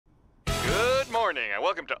morning, and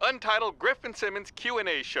welcome to Untitled Griff and Simmons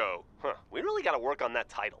Q&A show. We really gotta work on that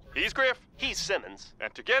title. He's Griff. He's Simmons.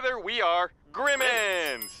 And together we are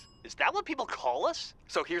Grimmins. Is that what people call us?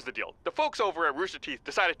 So here's the deal. The folks over at Rooster Teeth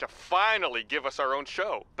decided to finally give us our own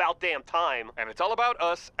show. About damn time. And it's all about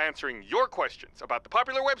us answering your questions about the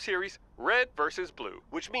popular web series Red vs. Blue.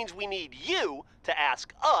 Which means we need you to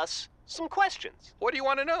ask us some questions. What do you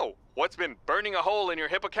want to know? What's been burning a hole in your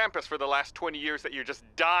hippocampus for the last 20 years that you're just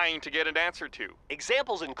dying to get an answer to?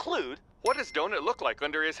 Examples include... What does Donut look like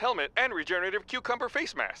under his helmet and regenerative cucumber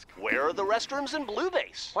face mask? Where are the restrooms in Blue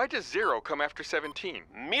Base? Why does 0 come after 17?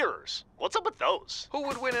 Mirrors. What's up with those? Who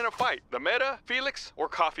would win in a fight, the Meta, Felix, or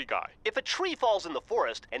Coffee Guy? If a tree falls in the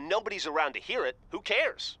forest and nobody's around to hear it, who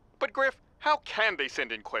cares? But Griff, how can they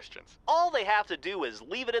send in questions? All they have to do is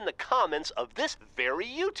leave it in the comments of this very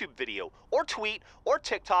YouTube video, or tweet, or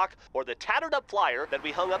TikTok, or the tattered up flyer that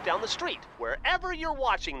we hung up down the street. Wherever you're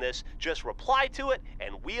watching this, just reply to it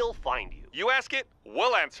and we'll find you. You ask it,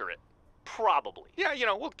 we'll answer it. Probably. Yeah,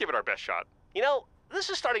 we'll give it our best shot. This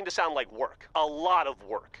is starting to sound like work. A lot of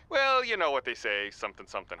work. Well, you know what they say, something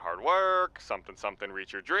something hard work, something something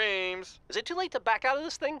reach your dreams. Is it too late to back out of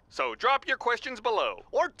this thing? So drop your questions below.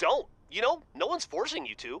 Or don't. No one's forcing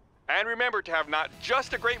you to. And remember to have not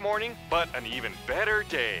just a great morning, but an even better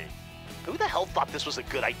day. Who the hell thought this was a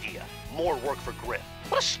good idea? More work for Griff.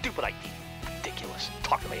 What a stupid idea. Ridiculous.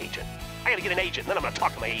 Talk to my agent. I gotta get an agent, then I'm gonna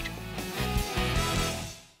talk to my agent.